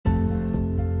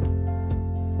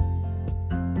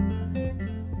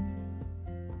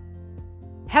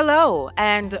Hello,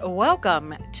 and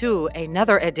welcome to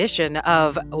another edition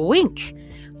of Wink,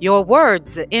 your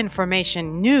words,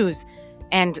 information, news,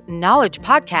 and knowledge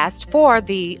podcast for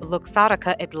the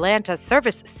Luxottica Atlanta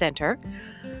Service Center.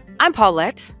 I'm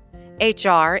Paulette,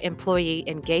 HR Employee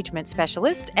Engagement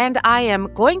Specialist, and I am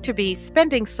going to be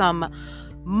spending some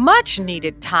much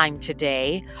needed time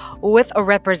today with a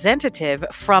representative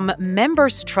from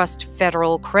Members Trust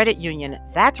Federal Credit Union.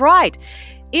 That's right.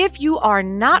 If you are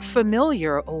not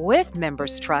familiar with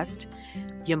Members Trust,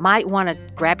 you might want to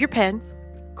grab your pens,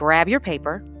 grab your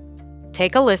paper,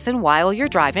 take a listen while you're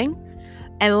driving,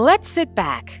 and let's sit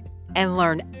back and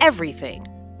learn everything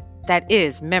that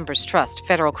is Members Trust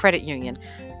Federal Credit Union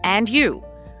and you,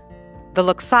 the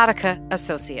Luxottica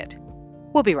associate.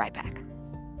 We'll be right back.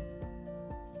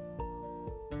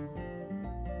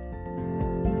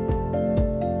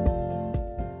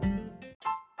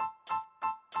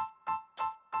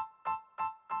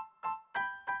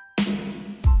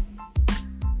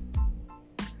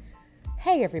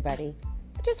 Hey everybody,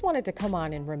 I just wanted to come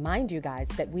on and remind you guys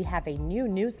that we have a new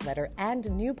newsletter and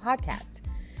new podcast.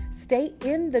 Stay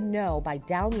in the know by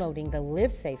downloading the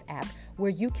LiveSafe app,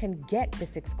 where you can get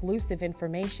this exclusive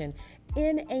information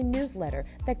in a newsletter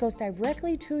that goes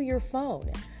directly to your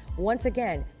phone. Once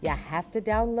again, you have to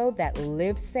download that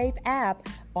LiveSafe app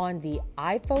on the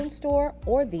iPhone store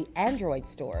or the Android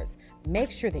stores.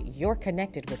 Make sure that you're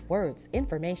connected with words,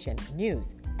 information,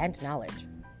 news, and knowledge.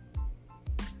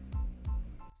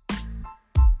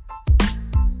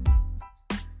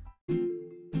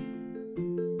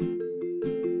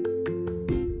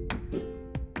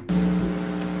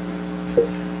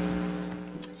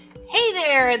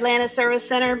 Atlanta Service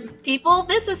Center people,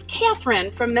 this is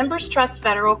Catherine from Members Trust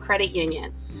Federal Credit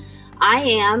Union. I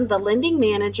am the lending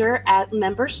manager at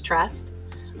Members Trust.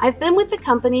 I've been with the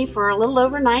company for a little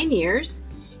over 9 years,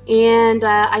 and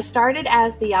I started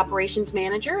as the operations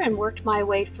manager and worked my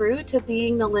way through to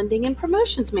being the lending and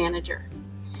promotions manager.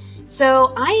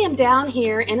 So I am down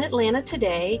here in Atlanta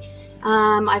today.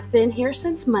 I've been here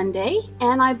since Monday,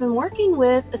 and I've been working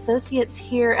with associates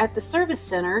here at the Service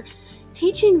Center,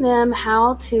 teaching them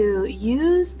how to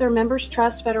use their Members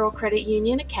Trust Federal Credit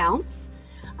Union accounts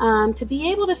to be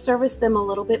able to service them a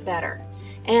little bit better.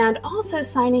 And also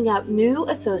signing up new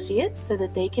associates so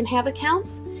that they can have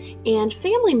accounts, and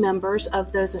family members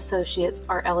of those associates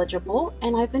are eligible,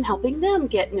 and I've been helping them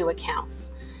get new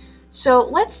accounts. So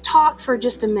let's talk for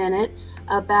just a minute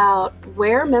about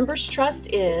where Members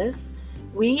Trust is.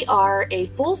 We are a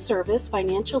full-service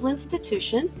financial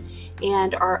institution,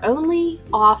 and our only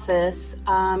office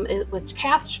with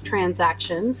cash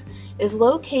transactions is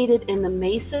located in the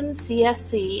Mason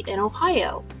CSC in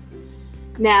Ohio.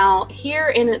 Now, here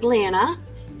in Atlanta,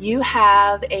 you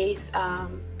have a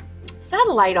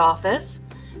satellite office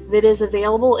that is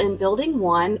available in Building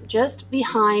 1, just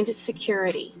behind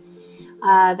security.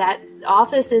 That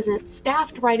office isn't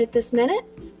staffed right at this minute,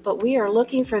 but we are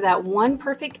looking for that one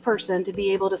perfect person to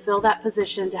be able to fill that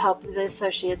position to help the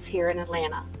associates here in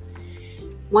Atlanta.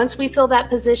 Once we fill that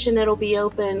position, it'll be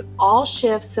open all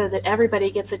shifts so that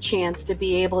everybody gets a chance to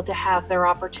be able to have their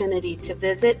opportunity to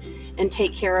visit and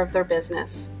take care of their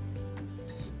business.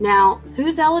 Now,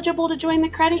 who's eligible to join the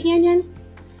credit union?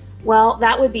 Well,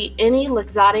 that would be any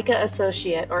Luxottica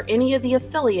associate or any of the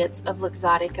affiliates of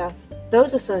Luxottica.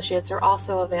 Those associates are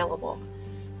also available.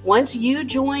 Once you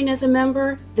join as a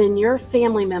member, then your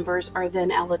family members are then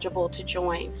eligible to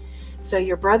join. So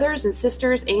your brothers and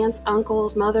sisters, aunts,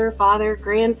 uncles, mother, father,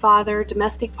 grandfather,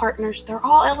 domestic partners, they're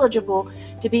all eligible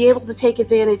to be able to take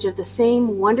advantage of the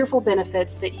same wonderful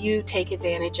benefits that you take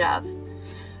advantage of.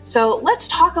 So let's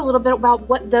talk a little bit about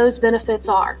what those benefits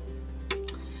are.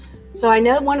 So I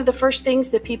know one of the first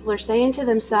things that people are saying to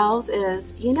themselves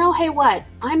is, hey, what?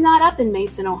 I'm not up in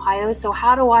Mason, Ohio, so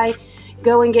how do I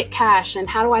go and get cash, and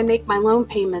how do I make my loan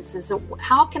payments? And so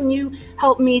how can you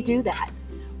help me do that?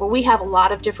 Well, we have a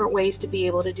lot of different ways to be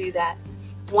able to do that.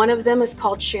 One of them is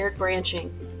called shared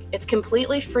branching. It's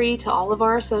completely free to all of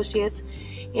our associates.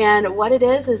 And what it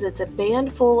is it's a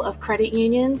band full of credit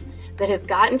unions that have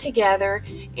gotten together,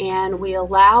 and we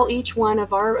allow each one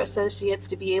of our associates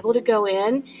to be able to go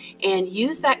in and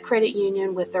use that credit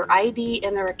union with their ID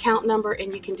and their account number,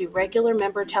 and you can do regular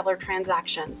member teller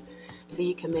transactions. So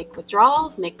you can make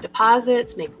withdrawals, make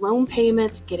deposits, make loan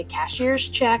payments, get a cashier's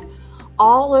check,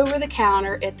 all over the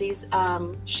counter at these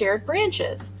shared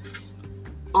branches.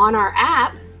 On our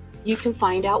app, you can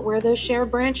find out where those shared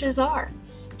branches are.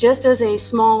 Just as a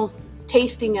small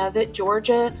tasting of it,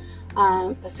 Georgia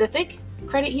Pacific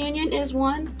Credit Union is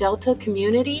one, Delta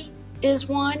Community is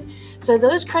one. So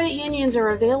those credit unions are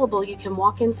available. You can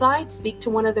walk inside, speak to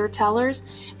one of their tellers,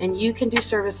 and you can do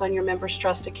service on your Members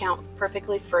Trust account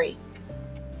perfectly free.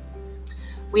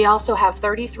 We also have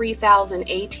 33,000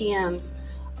 ATMs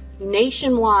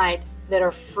nationwide that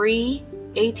are free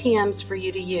ATMs for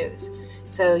you to use.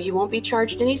 So you won't be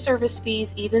charged any service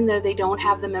fees, even though they don't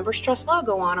have the Members Trust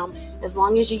logo on them. As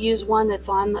long as you use one that's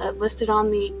listed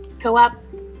on the co-op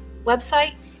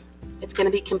website, it's going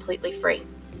to be completely free.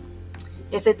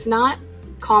 If it's not,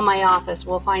 call my office.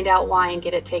 We'll find out why and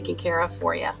get it taken care of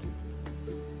for you.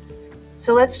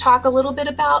 So let's talk a little bit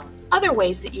about other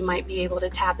ways that you might be able to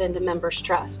tap into Members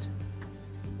Trust.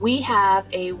 We have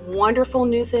a wonderful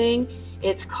new thing.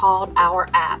 It's called our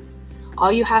app.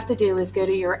 All you have to do is go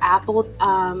to your Apple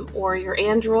or your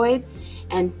Android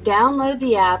and download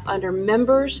the app under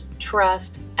Members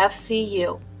Trust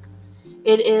FCU.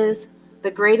 It is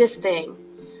the greatest thing.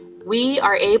 We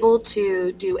are able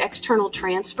to do external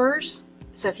transfers.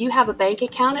 So if you have a bank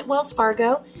account at Wells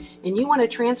Fargo and you want to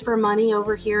transfer money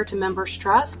over here to Members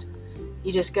Trust,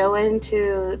 you just go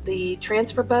into the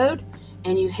transfer mode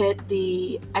and you hit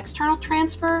the external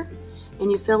transfer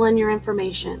and you fill in your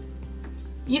information.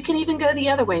 You can even go the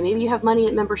other way. Maybe you have money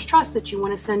at Members Trust that you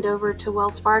want to send over to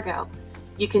Wells Fargo.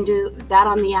 You can do that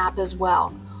on the app as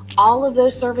well. All of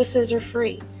those services are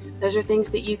free. Those are things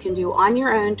that you can do on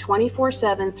your own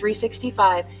 24/7,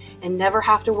 365 and never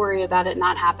have to worry about it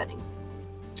not happening.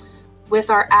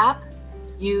 With our app,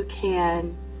 you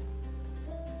can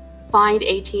find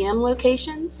ATM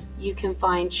locations, you can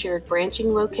find shared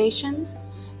branching locations,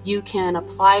 you can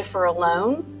apply for a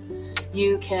loan,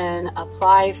 you can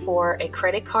apply for a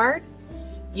credit card,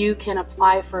 you can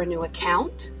apply for a new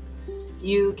account,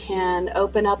 you can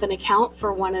open up an account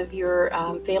for one of your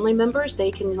family members. They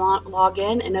can log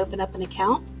in and open up an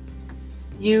account.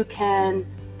 You can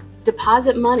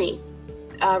deposit money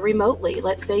remotely.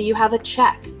 Let's say you have a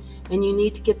check and you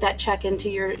need to get that check into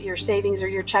your savings or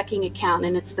your checking account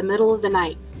and it's the middle of the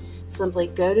night. Simply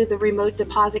go to the remote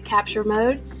deposit capture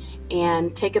mode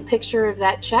and take a picture of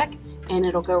that check and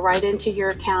it'll go right into your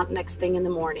account next thing in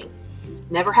the morning.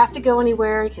 Never have to go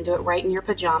anywhere. You can do it right in your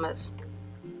pajamas.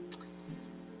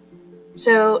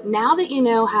 So now that you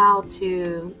know how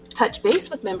to touch base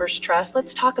with Members Trust,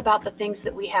 let's talk about the things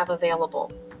that we have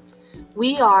available.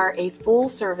 We are a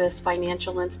full-service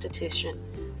financial institution.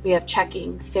 We have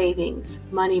checking, savings,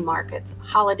 money markets,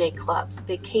 holiday clubs,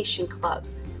 vacation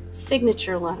clubs,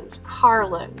 signature loans, car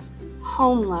loans,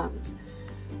 home loans,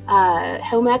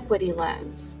 home equity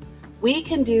loans. We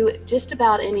can do just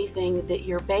about anything that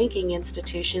your banking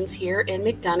institutions here in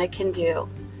McDonough can do.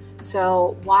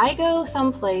 So why go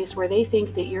someplace where they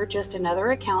think that you're just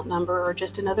another account number or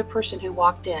just another person who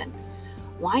walked in?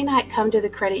 Why not come to the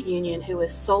credit union who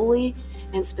is solely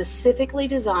and specifically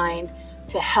designed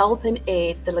to help and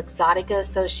aid the Luxottica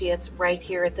associates right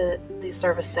here at the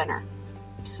service center?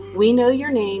 We know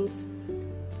your names.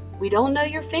 We don't know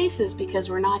your faces because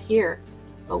we're not here,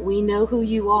 but we know who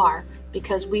you are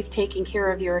because we've taken care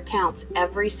of your accounts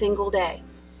every single day.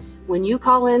 When you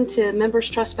call into Members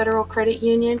Trust Federal Credit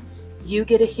Union, you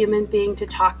get a human being to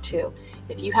talk to.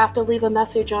 If you have to leave a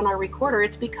message on our recorder,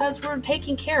 it's because we're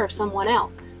taking care of someone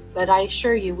else. But I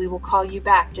assure you, we will call you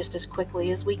back just as quickly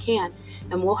as we can,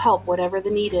 and we'll help whatever the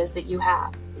need is that you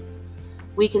have.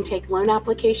 We can take loan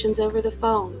applications over the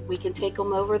phone. We can take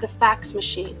them over the fax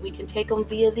machine. We can take them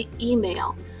via the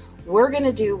email. We're going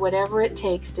to do whatever it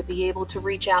takes to be able to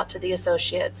reach out to the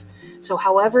associates. So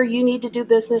however you need to do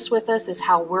business with us is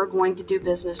how we're going to do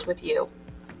business with you.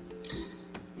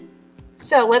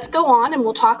 So let's go on and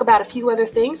we'll talk about a few other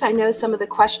things. I know some of the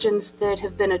questions that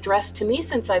have been addressed to me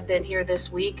since I've been here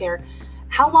this week are,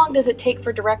 how long does it take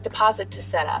for direct deposit to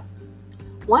set up?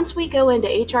 Once we go into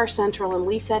HR Central and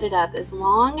we set it up, as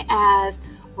long as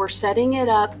we're setting it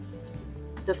up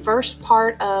the first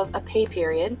part of a pay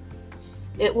period,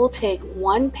 it will take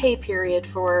one pay period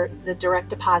for the direct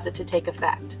deposit to take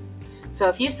effect. So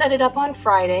if you set it up on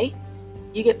Friday,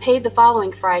 you get paid the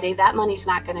following Friday, that money's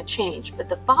not going to change. But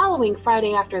the following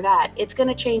Friday after that, it's going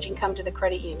to change and come to the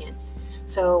credit union.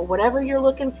 So whatever you're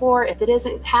looking for, if it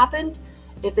hasn't happened,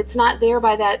 if it's not there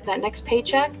by that next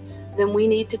paycheck, then we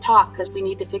need to talk because we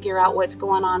need to figure out what's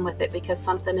going on with it because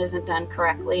something isn't done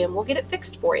correctly and we'll get it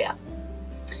fixed for you.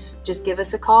 Just give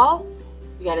us a call.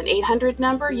 You got an 800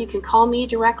 number. You can call me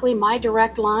directly. My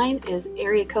direct line is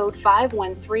area code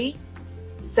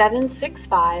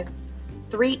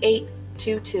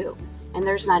 513-765-3822. And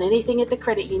there's not anything at the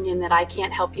credit union that I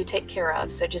can't help you take care of.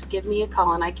 So just give me a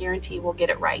call and I guarantee we'll get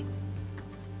it right.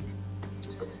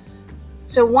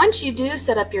 So once you do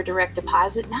set up your direct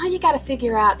deposit, now you got to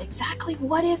figure out exactly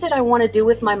what is it I want to do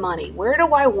with my money? Where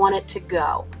do I want it to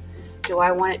go? Do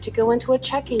I want it to go into a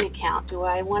checking account? Do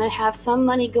I want to have some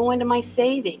money go into my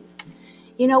savings?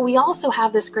 We also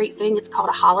have this great thing. It's called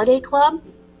a holiday club,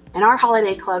 and our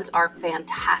holiday clubs are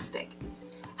fantastic.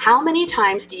 How many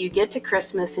times do you get to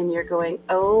Christmas and you're going,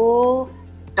 oh,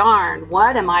 darn,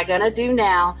 what am I going to do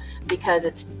now? Because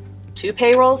it's 2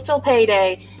 payrolls till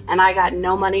payday and I got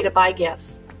no money to buy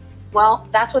gifts. Well,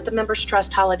 that's what the Members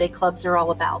Trust holiday clubs are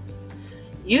all about.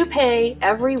 You pay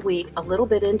every week a little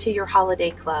bit into your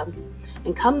holiday club,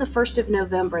 and come the 1st of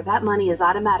November, that money is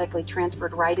automatically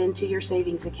transferred right into your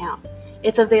savings account.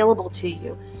 It's available to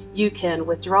you. You can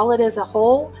withdraw it as a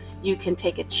whole. You can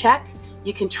take a check.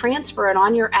 You can transfer it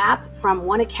on your app from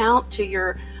one account to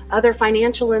your other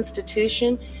financial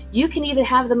institution. You can even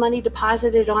have the money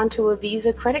deposited onto a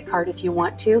Visa credit card if you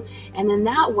want to. And then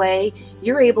that way,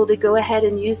 you're able to go ahead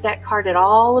and use that card at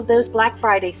all of those Black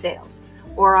Friday sales,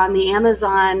 or on the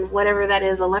Amazon, whatever that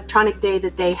is, electronic day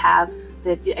that they have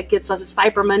that gets us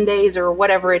Cyber Mondays or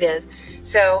whatever it is.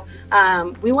 So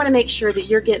we want to make sure that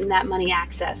you're getting that money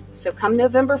accessed. So come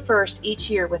November 1st each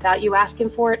year, without you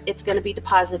asking for it, it's going to be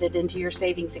deposited into your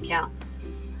savings account.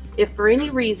 If for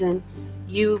any reason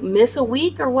you miss a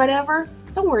week or whatever,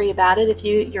 don't worry about it. If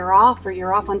you're off or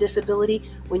you're off on disability,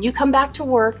 when you come back to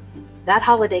work, that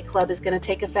holiday club is going to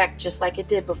take effect just like it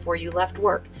did before you left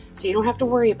work. So you don't have to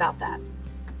worry about that.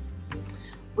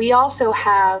 We also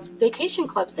have vacation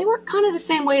clubs. They work kind of the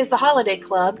same way as the holiday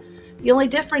club. The only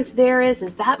difference there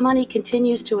is that money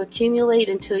continues to accumulate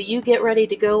until you get ready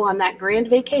to go on that grand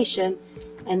vacation,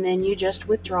 and then you just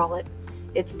withdraw it.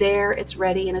 It's there, it's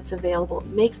ready, and it's available. It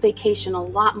makes vacation a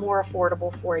lot more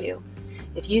affordable for you.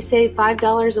 If you save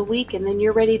 $5 a week and then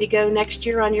you're ready to go next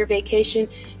year on your vacation,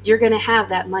 you're going to have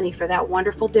that money for that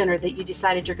wonderful dinner that you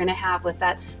decided you're going to have with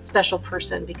that special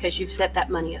person because you've set that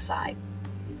money aside.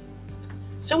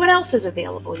 So what else is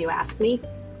available, you ask me?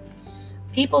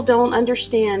 People don't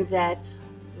understand that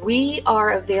we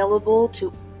are available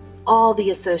to all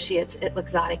the associates at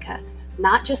Luxottica,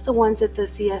 not just the ones at the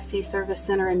CSC Service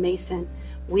Center in Mason.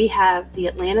 We have the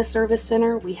Atlanta Service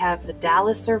Center, we have the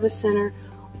Dallas Service Center,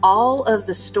 all of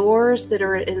the stores that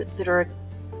are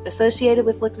associated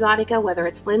with Luxottica, whether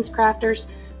it's LensCrafters,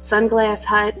 Sunglass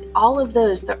Hut, all of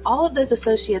those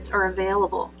associates are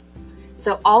available.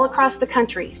 So all across the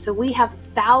country. So we have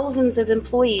thousands of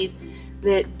employees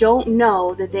that don't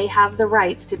know that they have the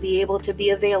rights to be able to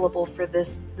be available for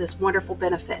this wonderful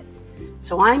benefit.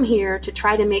 So I'm here to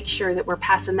try to make sure that we're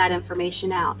passing that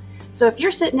information out. So if you're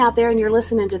sitting out there and you're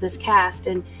listening to this cast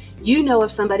and you know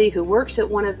of somebody who works at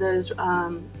one of those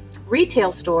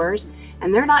retail stores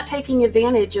and they're not taking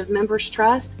advantage of Members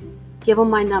Trust, give them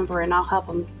my number and I'll help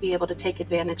them be able to take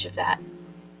advantage of that.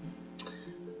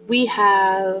 We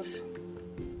have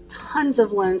tons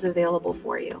of loans available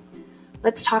for you.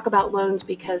 Let's talk about loans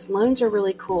because loans are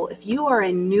really cool. If you are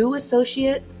a new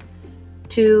associate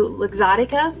to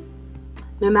Luxottica,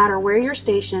 no matter where you're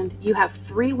stationed, you have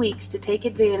 3 weeks to take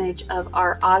advantage of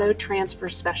our auto transfer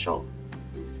special.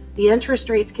 The interest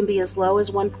rates can be as low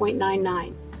as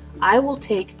 1.99. I will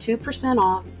take 2%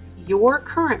 off your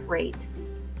current rate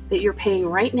that you're paying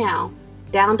right now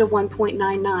down to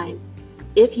 1.99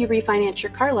 if you refinance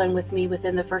your car loan with me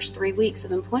within the first 3 weeks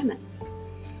of employment.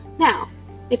 Now,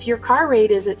 if your car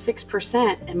rate is at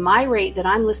 6% and my rate that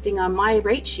I'm listing on my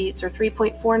rate sheets are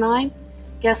 3.49,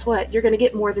 guess what? You're going to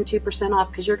get more than 2% off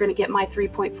because you're going to get my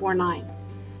 3.49.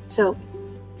 So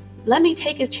let me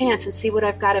take a chance and see what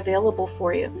I've got available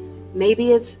for you.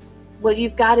 Maybe it's what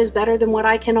you've got is better than what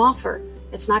I can offer.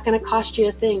 It's not going to cost you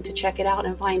a thing to check it out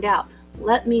and find out.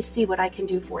 Let me see what I can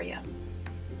do for you.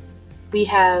 We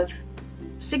have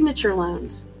signature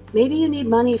loans. Maybe you need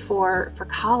money for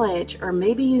college, or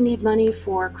maybe you need money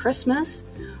for Christmas,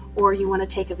 or you want to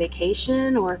take a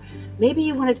vacation, or maybe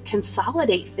you want to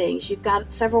consolidate things. You've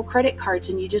got several credit cards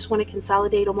and you just want to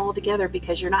consolidate them all together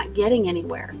because you're not getting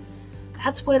anywhere.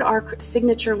 That's what our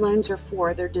signature loans are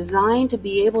for. They're designed to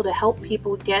be able to help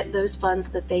people get those funds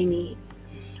that they need.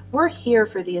 We're here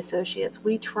for the associates.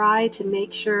 We try to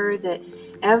make sure that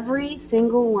every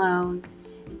single loan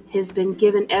has been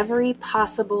given every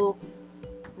possible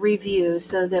review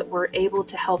so that we're able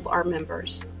to help our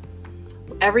members.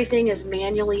 Everything is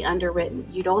manually underwritten.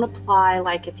 You don't apply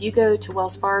like if you go to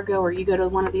Wells Fargo or you go to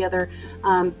one of the other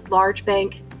large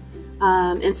bank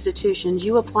institutions,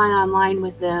 you apply online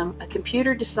with them. A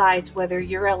computer decides whether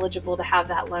you're eligible to have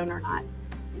that loan or not.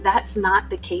 That's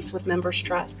not the case with Members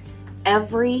Trust.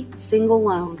 Every single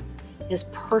loan is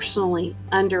personally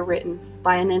underwritten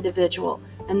by an individual.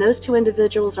 And those two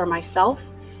individuals are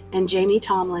myself and Jamie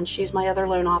Tomlin, she's my other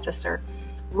loan officer.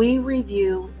 We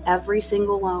review every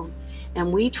single loan,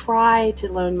 and we try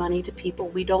to loan money to people.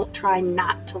 We don't try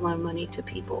not to loan money to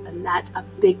people, and that's a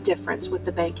big difference with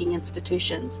the banking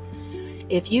institutions.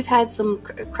 If you've had some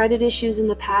credit issues in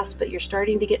the past, but you're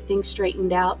starting to get things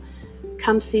straightened out,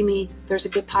 come see me. There's a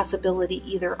good possibility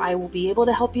either I will be able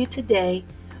to help you today,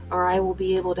 or I will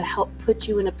be able to help put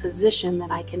you in a position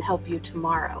that I can help you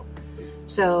tomorrow.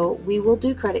 So we will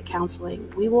do credit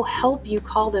counseling. We will help you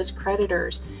call those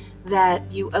creditors that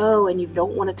you owe and you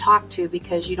don't want to talk to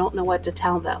because you don't know what to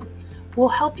tell them. We'll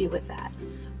help you with that.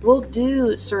 We'll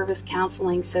do service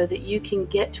counseling so that you can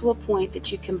get to a point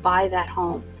that you can buy that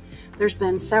home. There's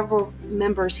been several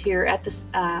members here at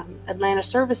the Atlanta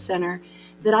Service Center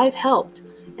that I've helped,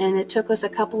 and it took us a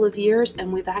couple of years,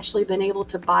 and we've actually been able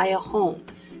to buy a home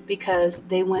because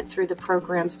they went through the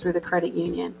programs through the credit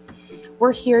union.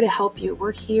 We're here to help you.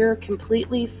 We're here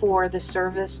completely for the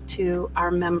service to our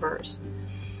members.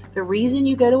 The reason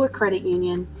you go to a credit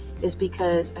union is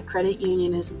because a credit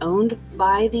union is owned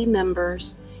by the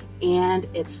members, and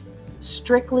it's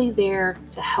strictly there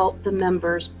to help the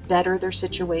members better their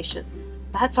situations.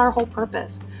 That's our whole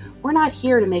purpose. We're not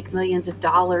here to make millions of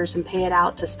dollars and pay it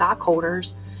out to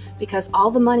stockholders, because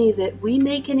all the money that we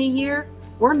make in a year,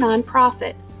 we're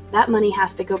nonprofit. That money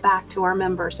has to go back to our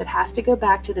members. It has to go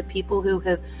back to the people who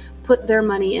have put their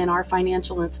money in our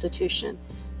financial institution.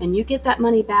 And you get that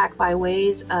money back by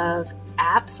ways of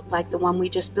apps like the one we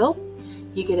just built.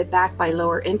 You get it back by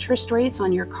lower interest rates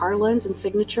on your car loans and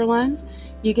signature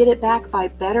loans. You get it back by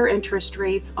better interest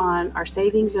rates on our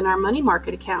savings and our money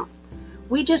market accounts.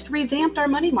 We just revamped our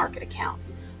money market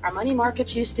accounts. Our money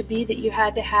markets used to be that you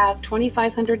had to have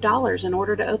 $2,500 in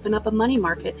order to open up a money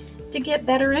market to get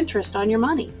better interest on your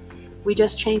money. We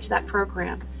just changed that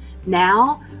program.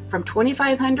 Now, from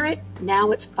 $2,500,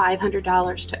 now it's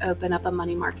 $500 to open up a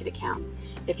money market account.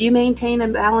 If you maintain a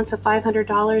balance of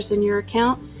 $500 in your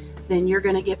account, then you're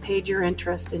going to get paid your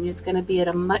interest, and it's going to be at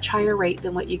a much higher rate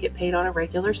than what you get paid on a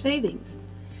regular savings.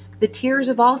 The tiers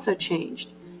have also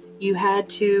changed. You had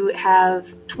to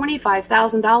have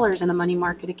 $25,000 in a money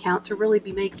market account to really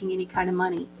be making any kind of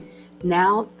money.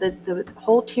 Now the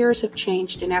whole tiers have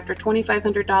changed, and after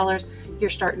 $2,500, you're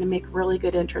starting to make really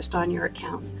good interest on your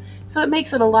accounts. So it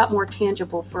makes it a lot more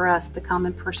tangible for us, the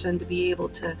common person, to be able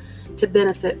to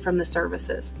benefit from the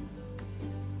services.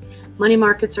 Money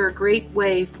markets are a great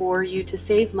way for you to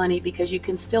save money because you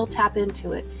can still tap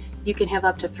into it. You can have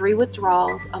up to 3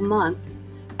 withdrawals a month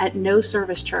at no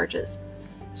service charges.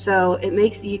 So it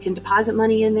makes you can deposit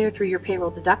money in there through your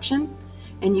payroll deduction,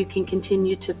 and you can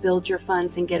continue to build your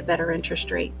funds and get a better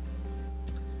interest rate.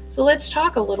 So let's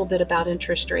talk a little bit about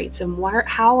interest rates and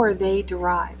how are they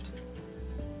derived.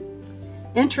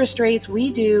 Interest rates,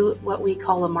 we do what we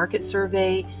call a market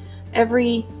survey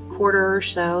every quarter or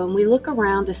so, and we look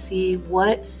around to see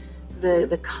what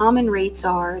the common rates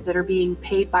are that are being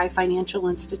paid by financial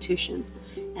institutions.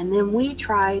 And then we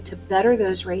try to better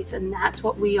those rates, and that's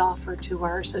what we offer to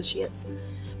our associates.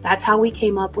 That's how we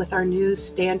came up with our new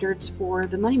standards for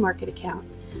the money market account.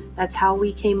 That's how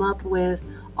we came up with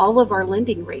all of our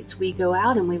lending rates. We go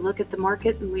out and we look at the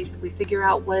market and we figure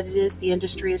out what it is the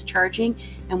industry is charging,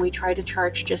 and we try to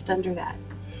charge just under that.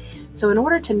 So in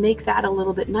order to make that a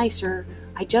little bit nicer,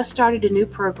 I just started a new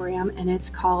program, and it's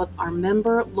called our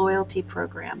Member Loyalty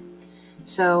Program.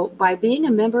 So by being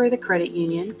a member of the credit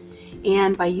union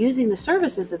and by using the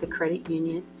services of the credit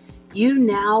union, you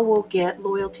now will get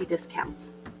loyalty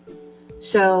discounts.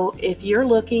 So if you're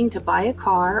looking to buy a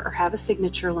car or have a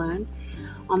signature loan,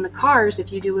 on the cars,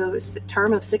 if you do a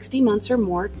term of 60 months or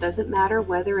more, it doesn't matter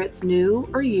whether it's new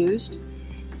or used.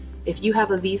 If you have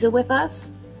a Visa with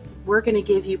us, we're going to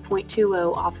give you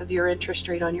 0.20 off of your interest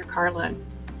rate on your car loan.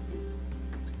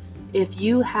 If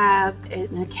you have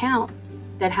an account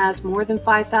that has more than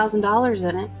 $5,000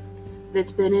 in it,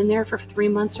 that's been in there for 3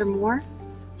 months or more,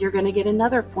 you're going to get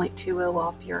another 0.20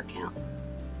 off your account.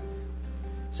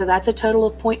 So that's a total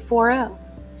of 0.40.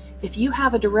 If you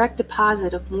have a direct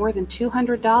deposit of more than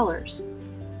 $200,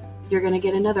 you're going to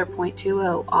get another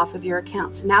 0.20 off of your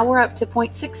account. So now we're up to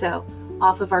 0.60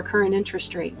 off of our current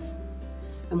interest rates.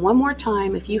 And one more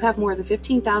time, if you have more than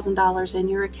 $15,000 in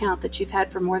your account that you've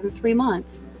had for more than 3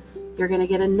 months, you're going to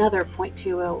get another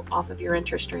 0.20 off of your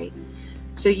interest rate.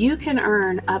 So you can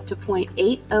earn up to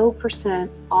 0.80%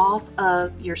 off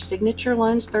of your signature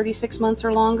loans 36 months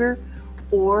or longer,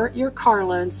 or your car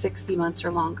loans 60 months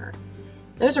or longer.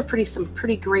 Those are some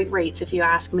pretty great rates if you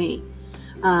ask me.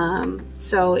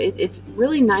 So it's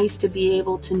really nice to be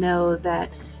able to know that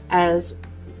as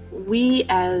we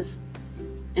as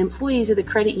employees of the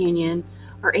credit union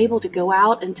are able to go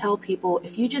out and tell people,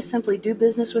 if you just simply do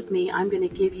business with me, I'm going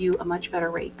to give you a much better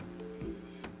rate.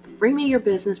 Bring me your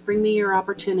business, bring me your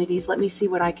opportunities, let me see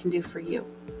what I can do for you.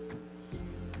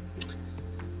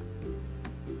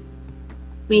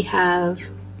 We have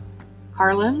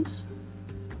car loans,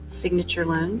 signature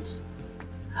loans,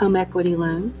 home equity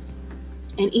loans,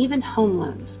 and even home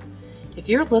loans. If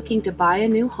you're looking to buy a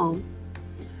new home,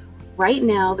 right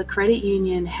now the credit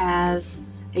union has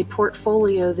a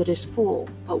portfolio that is full,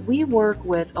 but we work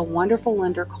with a wonderful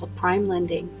lender called Prime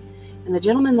Lending. And the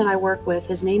gentleman that I work with,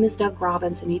 his name is Doug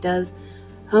Robbins, and he does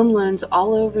home loans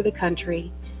all over the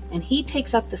country. And he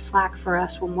takes up the slack for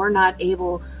us when we're not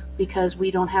able, because we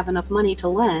don't have enough money to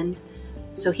lend.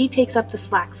 So he takes up the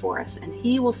slack for us, and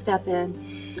he will step in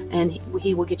and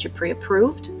he will get you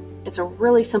pre-approved. It's a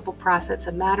really simple process. It's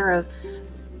a matter of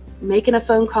making a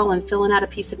phone call and filling out a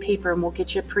piece of paper, and we'll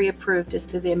get you pre-approved as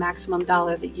to the maximum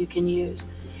dollar that you can use.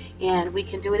 And we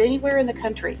can do it anywhere in the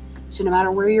country. So no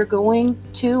matter where you're going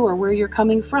to or where you're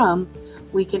coming from,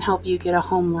 we can help you get a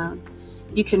home loan.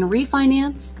 You can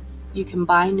refinance, you can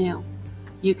buy new.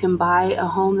 You can buy a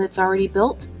home that's already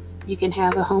built, you can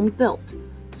have a home built.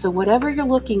 So whatever you're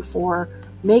looking for,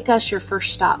 make us your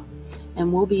first stop,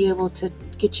 and we'll be able to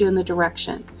get you in the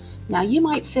direction. Now you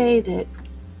might say that,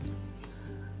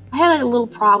 I had a little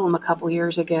problem a couple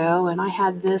years ago, and I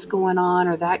had this going on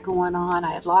or that going on.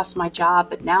 I had lost my job,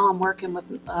 but now I'm working with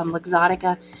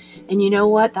Luxottica. And you know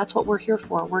what? That's what we're here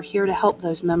for. We're here to help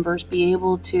those members be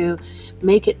able to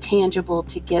make it tangible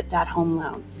to get that home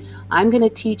loan. I'm going to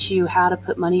teach you how to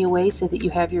put money away so that you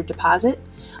have your deposit.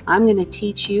 I'm going to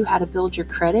teach you how to build your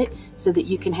credit so that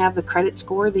you can have the credit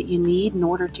score that you need in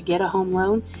order to get a home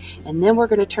loan. And then we're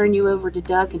going to turn you over to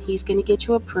Doug, and he's going to get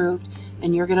you approved,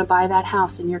 and you're going to buy that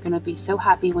house, and you're going to be so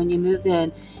happy when you move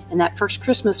in and that first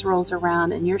Christmas rolls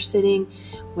around and you're sitting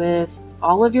with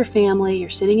all of your family, you're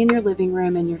sitting in your living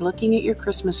room and you're looking at your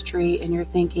Christmas tree and you're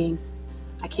thinking,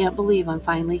 I can't believe I'm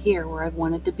finally here where I've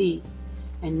wanted to be.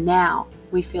 And now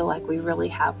we feel like we really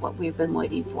have what we've been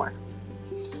waiting for.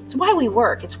 It's why we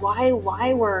work. It's why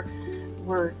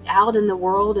we're out in the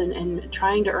world and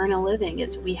trying to earn a living.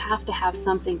 We have to have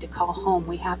something to call home.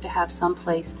 We have to have some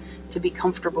place to be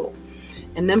comfortable.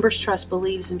 And Members Trust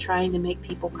believes in trying to make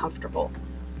people comfortable.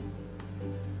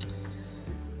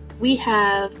 We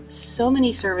have so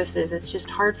many services. It's just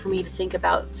hard for me to think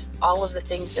about all of the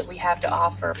things that we have to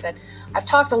offer. But I've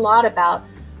talked a lot about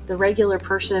the regular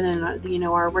person and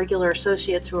our regular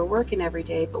associates who are working every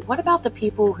day. But what about the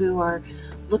people who are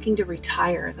looking to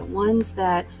retire? The ones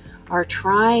that are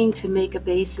trying to make a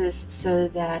basis so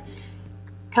that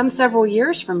come several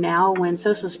years from now, when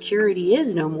Social Security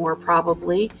is no more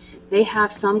probably, they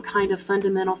have some kind of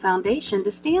fundamental foundation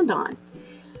to stand on.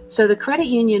 So the credit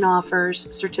union offers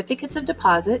certificates of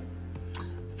deposit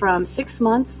from 6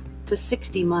 months to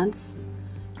 60 months.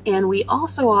 And we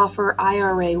also offer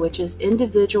IRA, which is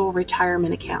individual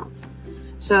retirement accounts.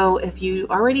 So if you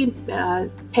already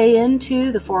pay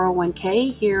into the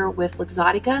 401k here with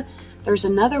Luxottica, there's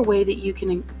another way that you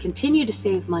can continue to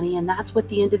save money, and that's with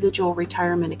the individual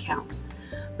retirement accounts.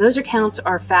 Those accounts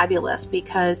are fabulous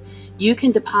because you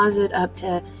can deposit up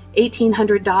to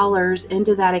 $1,800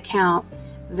 into that account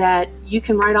that you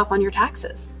can write off on your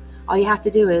taxes. All you have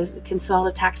to do is consult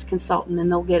a tax consultant,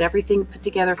 and they'll get everything put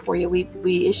together for you.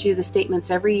 We issue the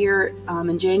statements every year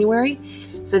in January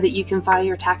so that you can file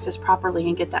your taxes properly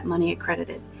and get that money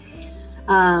accredited.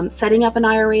 Setting up an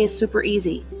IRA is super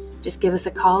easy. Just give us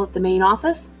a call at the main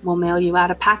office. We'll mail you out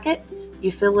a packet.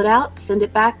 You fill it out, send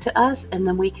it back to us, and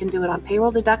then we can do it on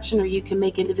payroll deduction, or you can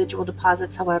make individual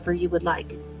deposits however you would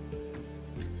like.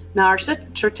 Now, our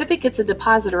certificates of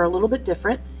deposit are a little bit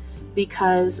different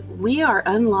because we are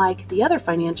unlike the other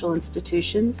financial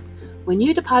institutions. When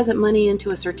you deposit money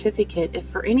into a certificate, if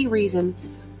for any reason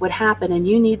would happen and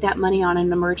you need that money on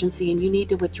an emergency and you need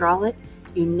to withdraw it,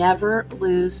 you never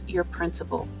lose your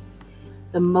principal.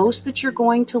 The most that you're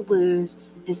going to lose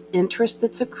is interest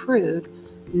that's accrued,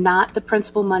 not the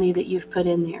principal money that you've put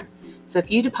in there. So if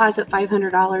you deposit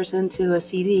 $500 into a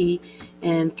CD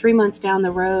and 3 months down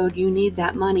the road you need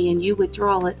that money and you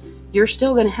withdraw it, you're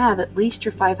still going to have at least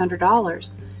your $500.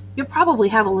 You'll probably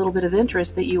have a little bit of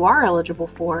interest that you are eligible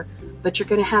for, but you're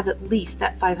going to have at least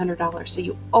that $500. So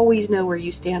you always know where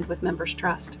you stand with Members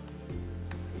Trust.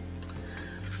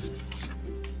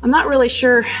 I'm not really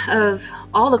sure of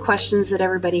all the questions that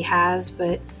everybody has,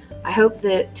 but I hope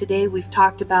that today we've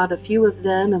talked about a few of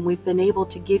them and we've been able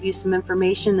to give you some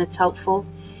information that's helpful.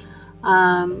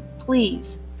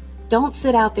 Please don't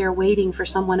sit out there waiting for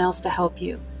someone else to help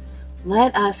you.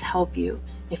 Let us help you.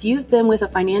 If you've been with a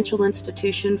financial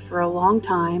institution for a long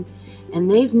time and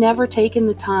they've never taken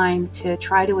the time to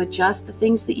try to adjust the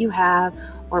things that you have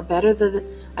or better the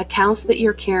accounts that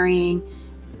you're carrying,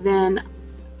 then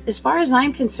as far as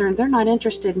I'm concerned, they're not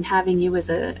interested in having you as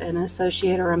an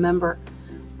associate or a member.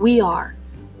 We are.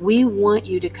 We want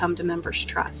you to come to Members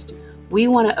Trust. We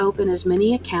want to open as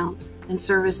many accounts and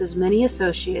service as many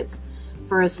associates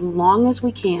for as long as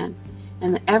we can.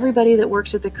 And everybody that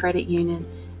works at the credit union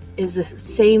is the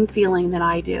same feeling that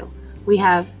I do. We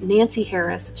have Nancy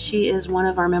Harris. She is one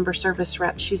of our member service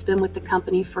reps. She's been with the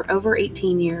company for over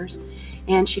 18 years,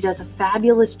 and she does a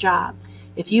fabulous job.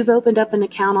 If you've opened up an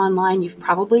account online, you've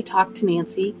probably talked to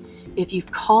Nancy. If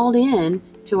you've called in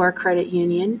to our credit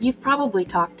union, you've probably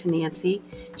talked to Nancy.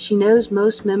 She knows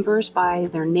most members by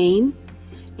their name,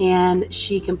 and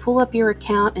she can pull up your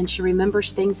account, and she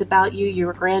remembers things about you,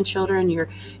 your grandchildren,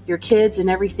 your kids, and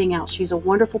everything else. She's a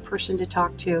wonderful person to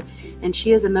talk to, and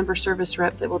she is a member service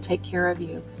rep that will take care of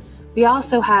you. We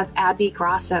also have Abby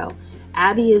Grasso.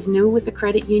 Abby is new with the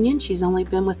credit union. She's only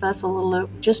been with us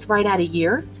just right at a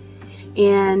year,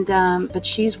 and but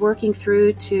she's working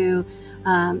through to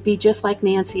be just like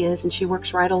Nancy is, and she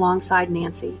works right alongside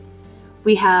Nancy.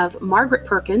 We have Margaret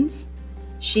Perkins.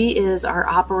 She is our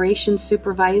operations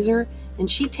supervisor, and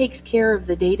she takes care of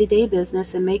the day-to-day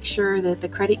business and makes sure that the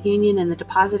credit union and the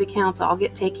deposit accounts all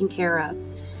get taken care of.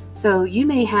 So you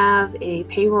may have a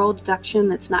payroll deduction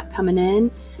that's not coming in,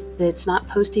 that's not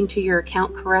posting to your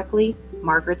account correctly.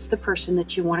 Margaret's the person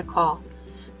that you want to call.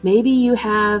 Maybe you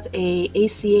have a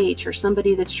ACH or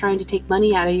somebody that's trying to take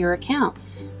money out of your account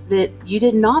that you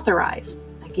didn't authorize.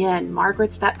 Again,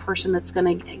 Margaret's that person that's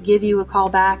going to give you a call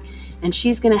back, and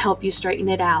she's going to help you straighten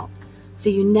it out. So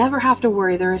you never have to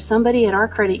worry. There is somebody at our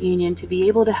credit union to be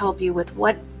able to help you with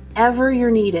whatever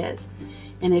your need is.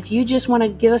 And if you just want to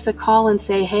give us a call and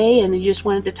say, hey, and you just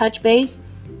wanted to touch base,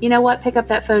 you know what? Pick up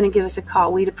that phone and give us a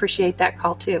call. We'd appreciate that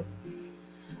call too.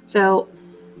 So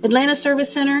Atlanta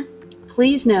Service Center,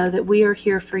 please know that we are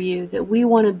here for you, that we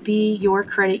want to be your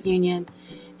credit union.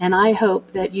 And I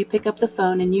hope that you pick up the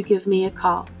phone and you give me a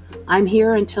call. I'm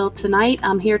here until tonight.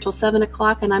 I'm here till 7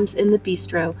 o'clock, and I'm in the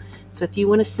bistro. So if you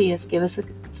want to see us, give us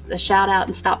a shout out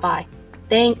and stop by.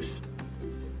 Thanks.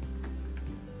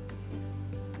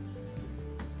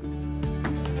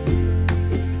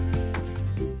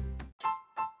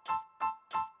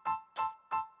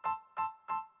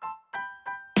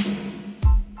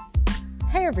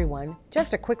 Hey everyone,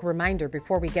 just a quick reminder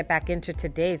before we get back into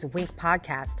today's Wink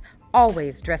podcast.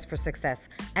 Always dress for success,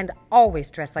 and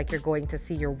always dress like you're going to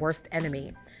see your worst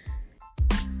enemy.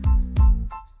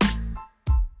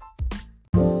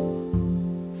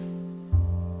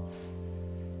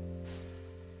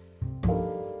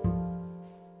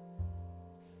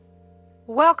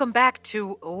 Welcome back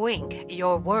to Wink,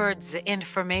 your words,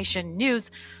 information,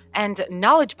 news, and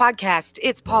knowledge podcast.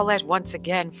 It's Paulette once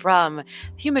again from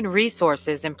Human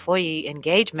Resources Employee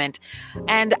Engagement.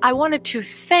 And I wanted to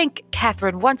thank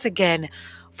Catherine once again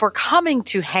for coming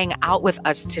to hang out with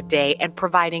us today and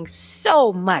providing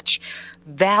so much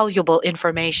valuable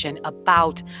information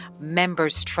about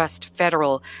Members Trust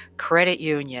Federal Credit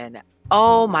Union.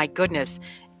 Oh my goodness.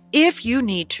 If you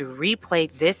need to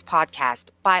replay this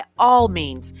podcast, by all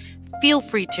means, feel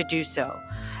free to do so.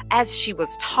 As she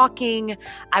was talking,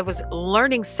 I was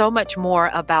learning so much more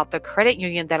about the credit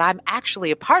union that I'm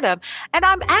actually a part of, and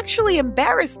I'm actually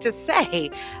embarrassed to say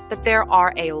that there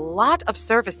are a lot of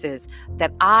services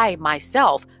that I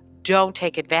myself don't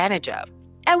take advantage of.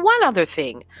 And one other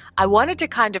thing, I wanted to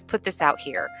kind of put this out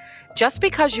here. Just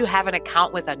because you have an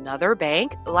account with another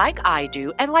bank, like I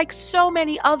do, and like so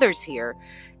many others here,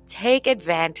 take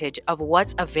advantage of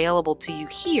what's available to you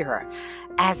here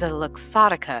as a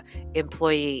Luxottica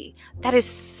employee. That is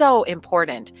so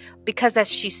important because, as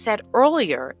she said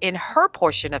earlier in her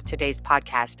portion of today's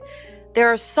podcast, there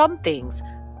are some things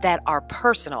that are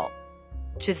personal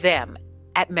to them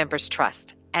at Members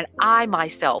Trust. And I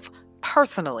myself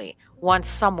personally want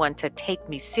someone to take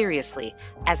me seriously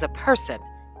as a person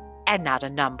and not a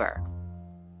number.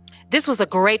 This was a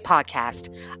great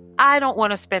podcast. I don't want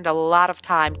to spend a lot of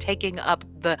time taking up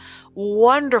the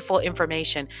wonderful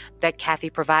information that Kathy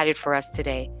provided for us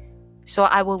today. So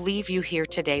I will leave you here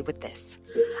today with this.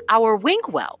 Our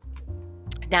Wink Well.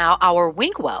 Now, our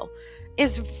Wink Well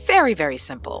is very, very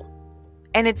simple.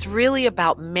 And it's really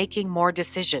about making more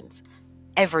decisions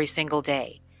every single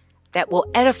day that will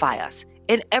edify us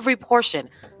in every portion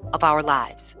of our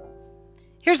lives.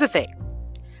 Here's the thing.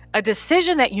 A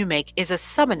decision that you make is a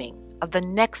summoning of the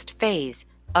next phase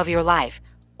of your life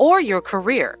or your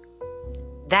career.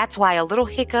 That's why a little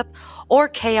hiccup or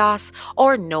chaos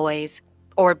or noise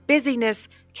or busyness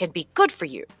can be good for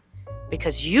you.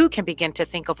 because you can begin to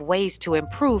think of ways to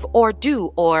improve or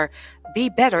do or be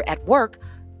better at work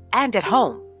and at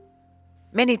home.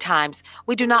 Many times,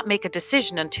 we do not make a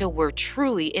decision until we're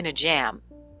truly in a jam.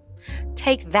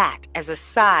 Take that as a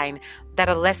sign that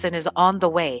a lesson is on the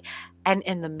way, and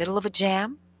in the middle of a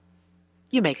jam,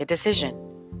 you make a decision.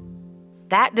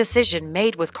 That decision,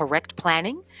 made with correct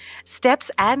planning,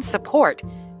 steps, and support,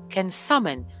 can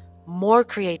summon more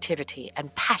creativity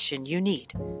and passion you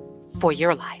need for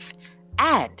your life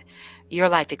and your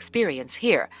life experience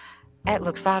here at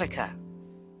Luxottica.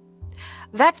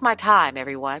 That's my time,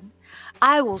 everyone.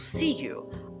 I will see you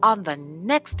on the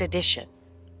next edition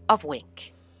of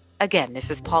Wink. Again, this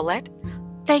is Paulette.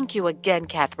 Thank you again,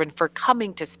 Catherine, for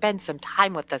coming to spend some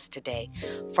time with us today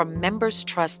from Members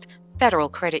Trust Federal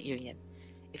Credit Union.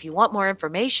 If you want more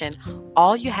information,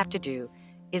 all you have to do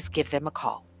is give them a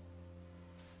call.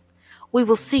 We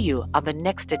will see you on the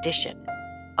next edition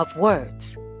of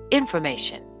Words,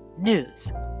 Information,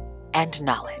 News, and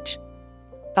Knowledge.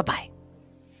 Bye-bye.